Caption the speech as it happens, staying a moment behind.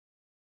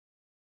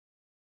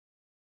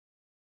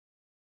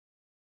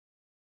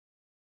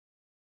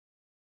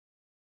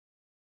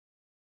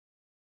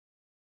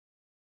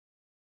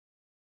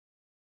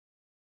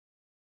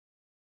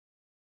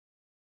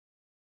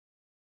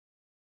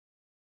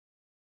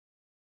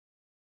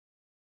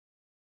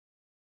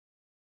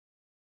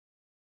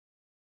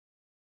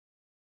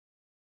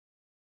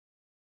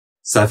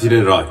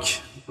صفیر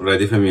راک،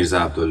 ردیف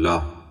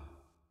میرزاعبدالله.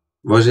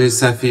 واژه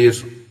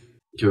صفیر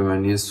که به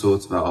معنی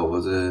صوت و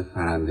آواز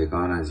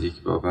پرندگان از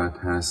یک بابت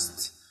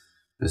هست،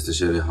 مثل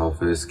شعر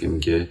حافظ که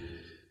میگه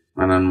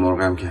من آن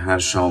مرغم که هر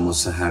شام و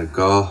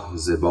سحرگاه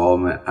ز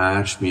بام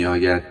عرش می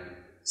آید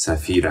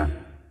صفیرم.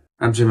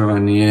 همچنین به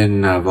معنی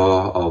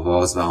نوا،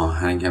 آواز و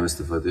آهنگ هم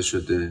استفاده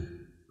شده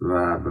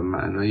و به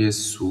معنای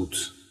سوت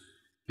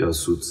یا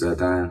سوت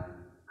زدن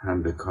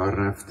هم به کار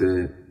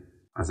رفته.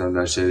 مثلا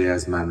در شعری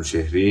از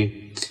منوچهری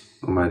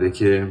اومده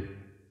که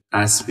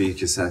اسبی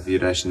که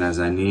صفیرش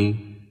نزنی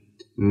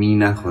می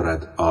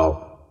نخورد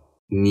آب،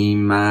 نی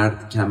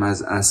مرد کم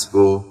از اسب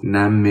و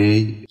نه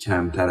می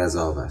کمتر از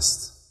آب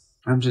است.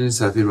 همچنین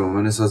صفیر به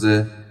عنوان ساز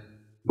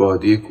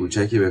بادی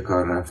کوچکی به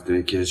کار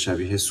رفته که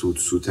شبیه سوت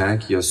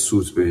سوتک یا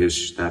سوت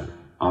بهش در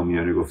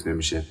عامیانه گفته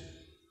میشه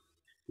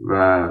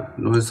و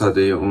نوع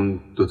ساده اون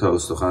دوتا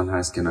استخوان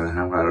هست کنار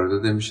هم قرار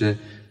داده میشه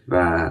و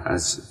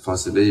از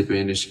فاصله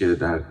بینش که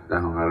در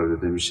دهان قرار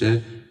داده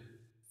میشه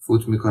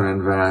فوت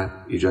میکنن و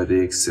ایجاد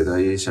یک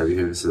صدای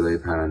شبیه به صدای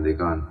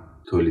پرندگان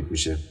تولید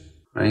میشه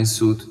و این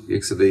سوت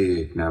یک صدای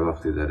یک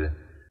نواختی داره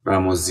و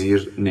اما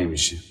زیر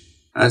نمیشه.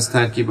 از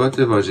ترکیبات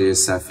واژه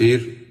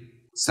صفیر،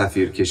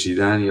 صفیر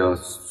کشیدن یا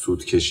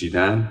سوت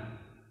کشیدن،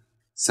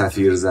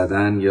 صفیر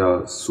زدن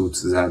یا سوت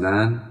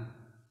زدن،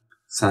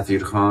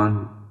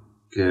 صفیرخوان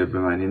که به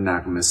معنی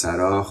نغمه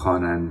سرا،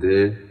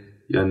 خواننده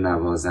یا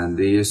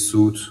نوازنده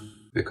سوت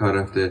به کار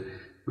رفته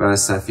و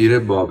صفیر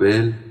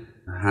بابل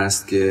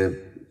هست که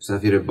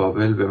صفیر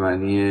بابل به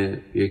معنی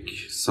یک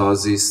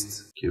سازی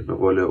است که به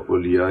قول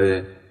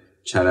اولیای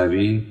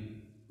چلبی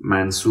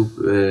منسوب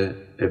به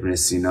ابن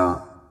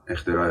سینا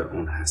اختراع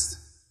اون هست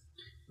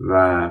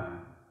و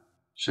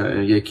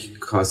یک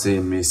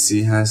کاسه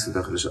مسی هست که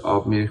داخلش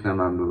آب میریختن،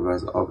 مملو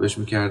از آبش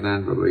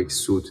میکردن و با یک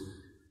سوت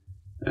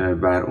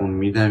بر اون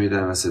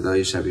میدمیدن و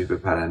صدای شبیه به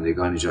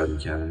پرندگان ایجاد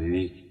میکردن،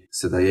 یعنی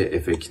صدای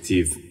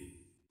افکتیو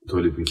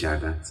تولید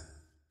میکردن.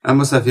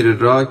 اما صفیر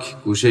راک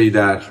گوشه‌ای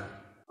در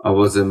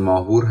آواز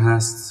ماهور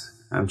هست،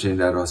 همچنین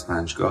در راست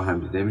پنجگاه هم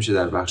دیده میشه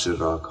در بخش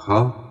راک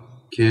ها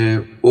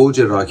که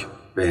اوج راک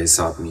به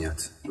حساب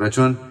میاد و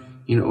چون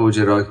این اوج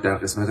راک در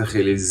قسمت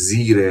خیلی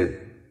زیر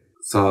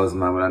ساز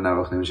معمولا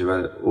نواخته میشه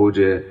و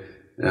اوج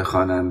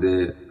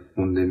خواننده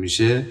خونده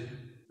میشه،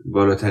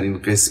 بالاترین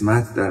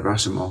قسمت در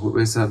بخش ماهور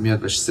به حساب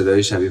میاد و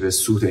صدای شبیه به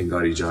سوت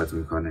انگار ایجاد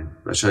میکنه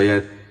و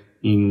شاید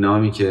این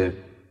نامی که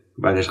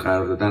برش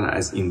قرار دادن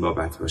از این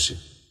بابت باشه.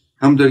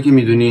 همونطوری که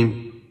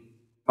میدونیم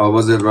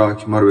آواز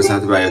راک ما رو به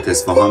سمت بیات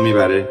اصفهان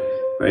میبره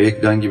و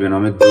یک دانگی به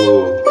نام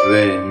دو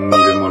ره می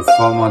بمول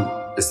فا ما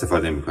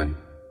استفاده میکنیم.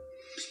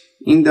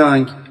 این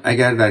دانگ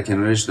اگر در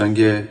کنارش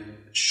دانگ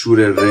شور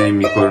ره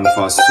میکرون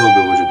فا سول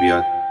به وجود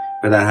بیاد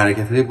و در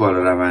حرکت‌های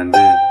بالا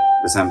رونده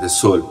به سمت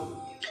سول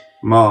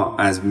ما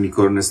از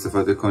میکرون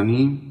استفاده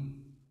کنیم،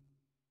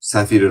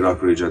 صفیر راک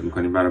رو ایجاد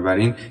میکنیم.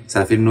 بنابراین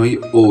صفیر نوعی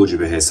اوج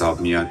به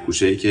حساب میاد،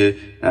 گوشه‌ای که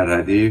در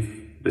ردیف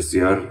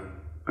بسیار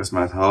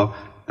قسمت‌ها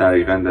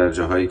دقیقاً در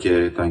جاهایی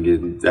که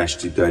دانگ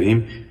دشتی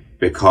داریم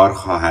به کار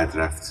خواهد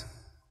رفت،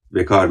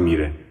 به کار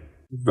میره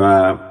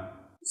و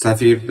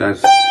صفیر در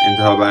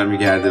انتها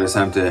برمیگرده به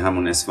سمت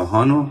همون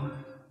اصفهان و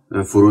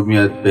فرود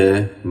میاد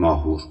به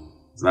ماهور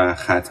و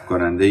ختم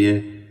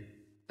کننده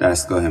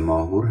دستگاه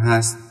ماهور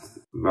هست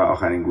و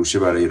آخرین گوشه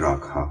برای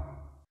راک ها.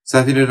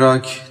 صفیر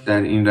راک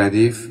در این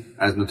ردیف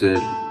از نوت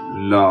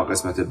لا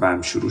قسمت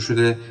بم شروع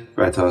شده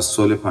و تا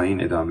سول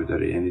پایین ادامه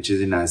داره، یعنی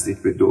چیزی نزدیک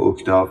به 2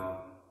 اکتاو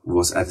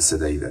وسعت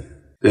صدایی داره.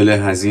 دل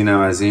حزینم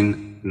از این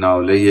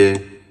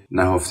ناله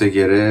نهفته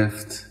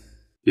گرفت،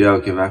 بیا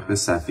که وقت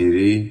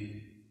صفیری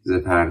ز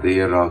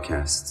پرده راک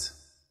است.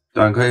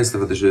 دانگ های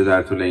استفاده شده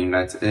در طول این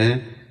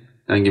قطعه: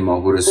 دانگ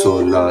ماهور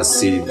سول لا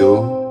سی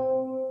دو،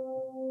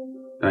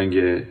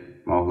 دانگ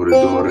ماهور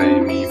دو ره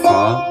می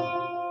فا،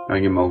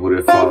 دانگ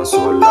ماهور فا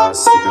سول لا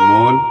سی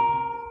بمول،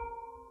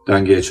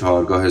 دانگ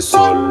چهارگاه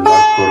سول لا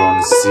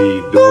کرون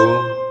سی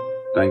دو،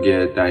 دانگ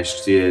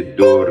دشتی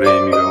دو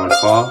ره می بمول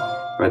فا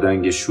و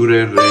دانگ شور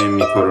ره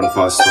می کرون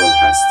فا سول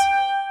هست.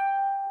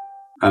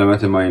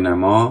 علامت مای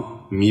نما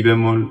می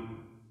بمول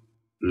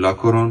لا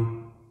کرون،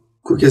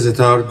 کوک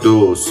ستار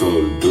دو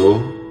سول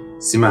دو،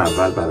 سیم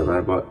اول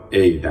برابر با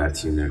ای در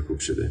تیم نرکوب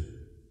شده.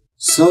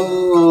 سول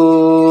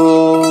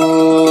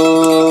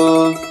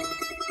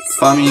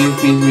فا می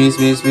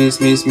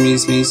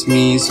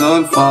می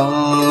سول فا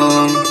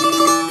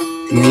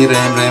می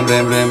رم رم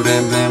رم رم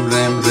رم رم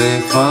رم ر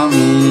فا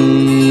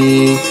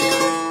می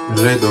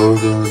ر دو دو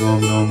دوم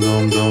دوم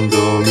دوم دوم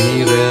دو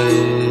می ر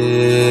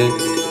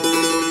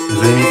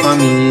می فا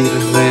می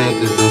ر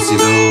دو سی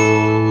دو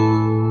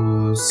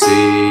سی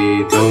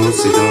دو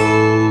سی دو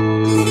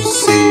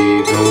سی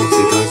دو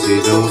سی دو سی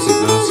دو سی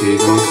دو سی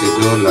دو سی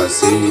دو لا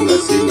سی لا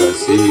سی لا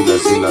سی لا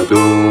سی لا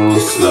دو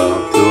لا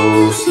دو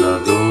لا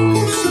دو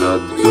لا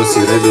دو سی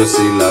ر دو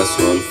سی لا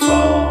سول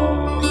فا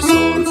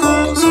سول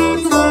فا سول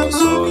فا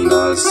سول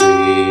لا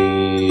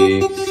سی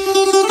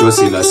دو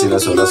سی لا سی لا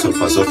سول لا سول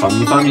فا سول فا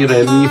می فا می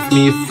ر می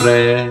می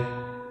فر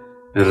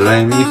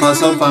ره می فا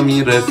سول فا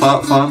می ره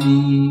فا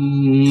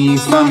می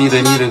فا می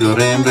ره می ره دو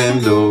رم رم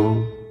دو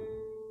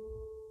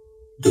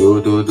دو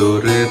دو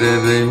دو ره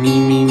ره ره می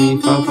می می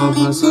فا فا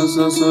فا سو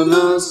سو سو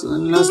لاس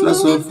لاس لا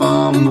سول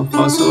فام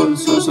فا سول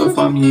سو سو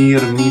فا می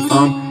ر می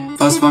فام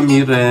فاس فا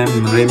می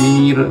رم ره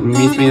می ر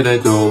می ره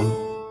دو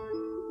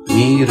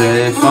می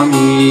ره فا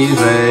می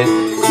ره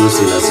دو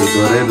سی لا سی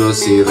دو ره دو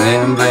سی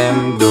رم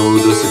رم دو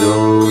دو سی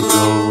دو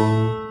دو.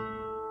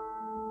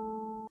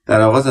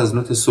 در آغاز از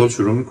نوت سول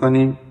شروع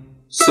میکنیم.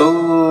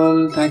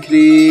 سول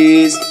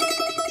تکریز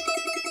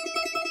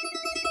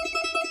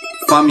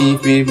فا می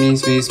می می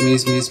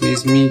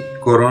می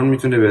کرون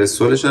میتونه به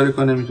سول اشاره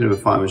کنه، میتونه به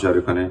فا هم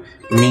اشاره کنه.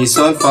 می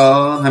سول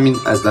فا همین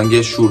از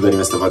دنگ شور داریم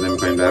استفاده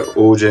میکنیم در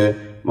اوج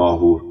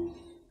ماهور.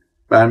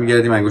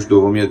 برمیگردیم انگشت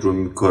دوم میاد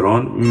رو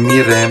کرون.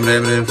 می رم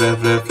رم رم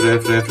رف رف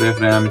رف رف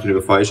رف رم میتونه به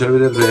فا اشاره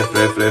بده. رف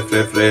رف رف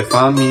رف رف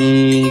فا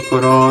می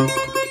کرون.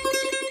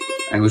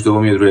 انگشت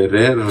دوم میاد روی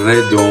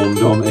ره دوم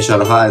دوم.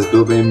 اشاره ها از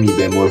دو به می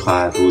بمول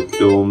خواهد بود.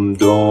 دوم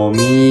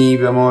دومی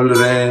بمول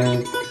ره.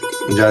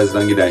 اینجا از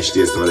دنگ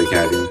دشتی استفاده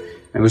کردیم.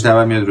 انگشت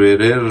اول میاد روی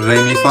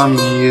ره می فا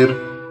میر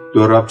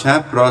دو راب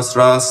چپ راست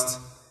راست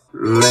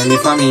ره می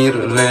فا میر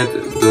ره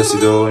دو سی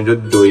دو. اینجا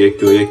دو یک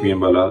دو یک میام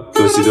بالا.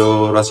 دو سی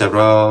دو راست چپ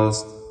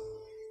راست.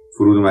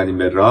 فرود اومدیم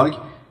به راگ.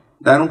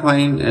 در اون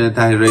پایین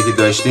تحریرهایی که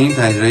داشتیم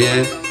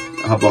تحریرهای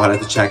با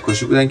حالت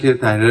چکشی بودن که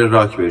تحریر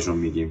راک بهشون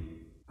میگیم.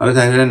 حالا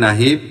تحریر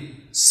نهیب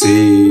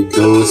سی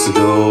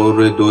دو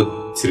روی دو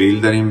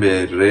تریل داریم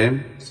به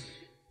ره.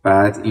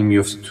 بعد این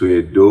میفته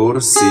توی دور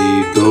سی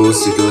دو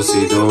سی دو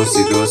سی دو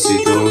سی دو سی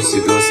دو سی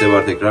دو سه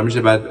بار تکرار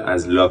میشه. بعد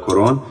از لا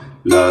کرون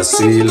لا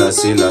سی لا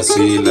سی لا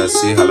سی لا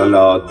سی. حالا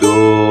لا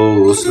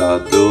دوس لا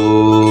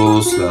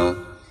دوس لا.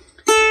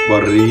 با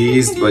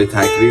ریز با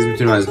تکریز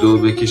میتونیم از دو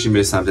بکشیم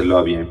به سمت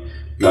لا بیایم.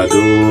 لا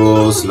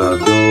دوس لا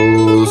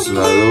دوس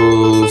لا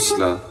دوس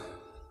لا.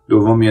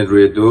 دوم میاد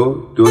روی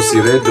دو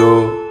سی ره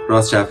دو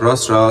راست چپ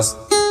راست راست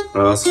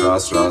راست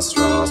راست راست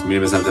راست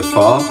میریم به سمت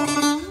فا.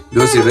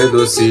 دو سی ره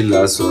دو سی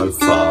لا سول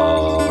فا.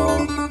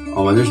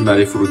 آماده میشیم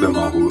برای فرود به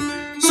ماهور.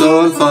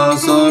 سول فا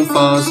سول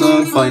فا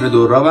سول فا. اینا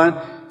دو رابن.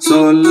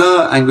 سول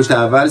لا انگشت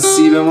اول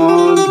سی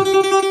بمون.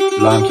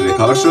 لا هم که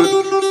بکار شد.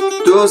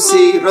 دو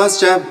سی راست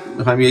چپ.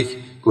 میخوایم یک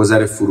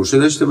گذر فروشه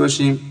داشته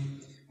باشیم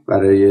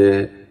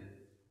برای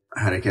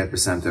حرکت به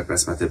سمت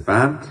قسمت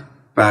بم.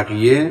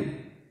 بقیه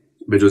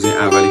به جز این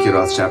اولی که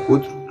راست چپ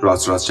بود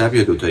راست راست چپ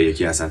یا دوتا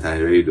یکی هستن.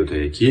 تحریرهای دوتا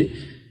یکی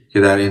که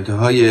در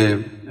انتهای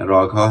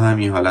راگ ها هم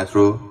این حالت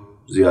رو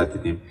زیاد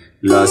دیدیم.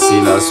 لا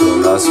سی لا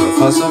سول لا سول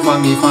فا سول فا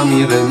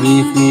می ره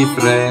می می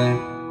ره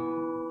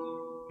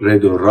ره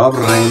دو راب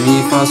ره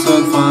می فا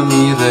سول فا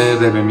می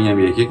ره به می هم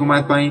یکی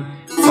اومد پایین.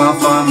 فا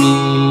فا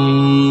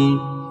می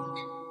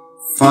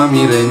فا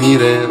می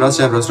ره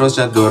راست چپ راست راست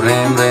چپ دو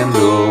رم رم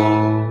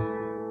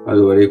دو. و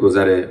دوباره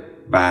گذر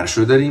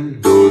برشو داریم.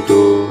 دو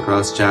دو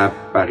راست چپ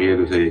بقیه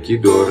دوتا یکی.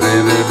 دو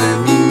ره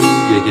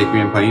می یک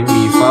میم پایین.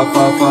 می فا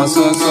فا فا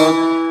سول سول.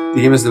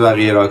 دیگه مثل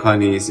بقیه راگ ها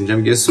نیست. اینجا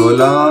میگه سول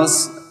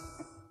لاس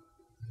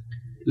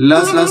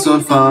لاس لا سول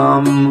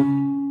فام.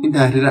 این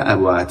تحریر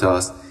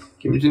ابوعطاست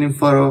که میتونیم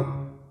فا رو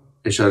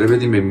اشاره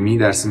بدیم به می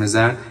در سیم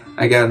زرد.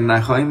 اگر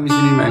نخواهیم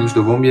میتونیم انگشت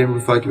دوم بیایم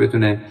روی فا که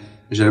بتونه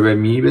اشاره به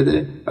می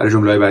بده. برای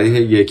جمله بعدی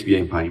یک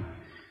بیایم پایین.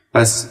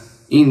 پس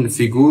این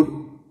فیگور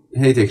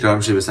هی تکرار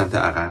میشه به سمت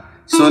عقب.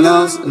 سول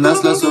لاس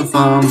لاس لا سول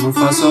فام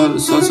فا سول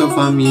سول سول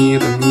فا می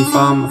ر می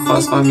فام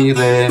فاس فا می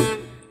ره.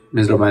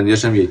 مزرا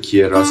بندیاش هم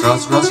یکیه. راست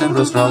راست راست شب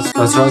راست راست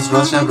راست راست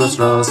راست شب راست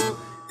راست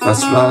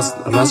راست راست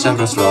راست شب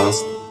راست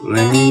راست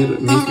ره میر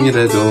می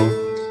ره دو.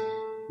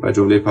 و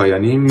جمله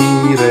پایانی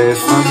می ره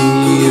فا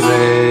می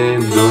ره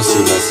دو سی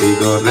لا سی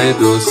دو ره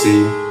دو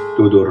سی.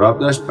 دو راب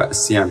داشت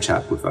سی هم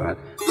چپ بود فقط.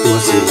 دو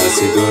سی لا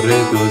سی دو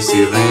ره دو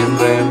سی رم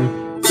رم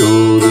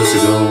دو سی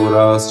دو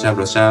راست شب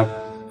راست شب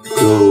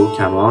دو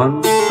کمان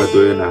و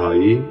دو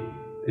نهایی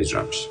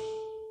اجرا میشه.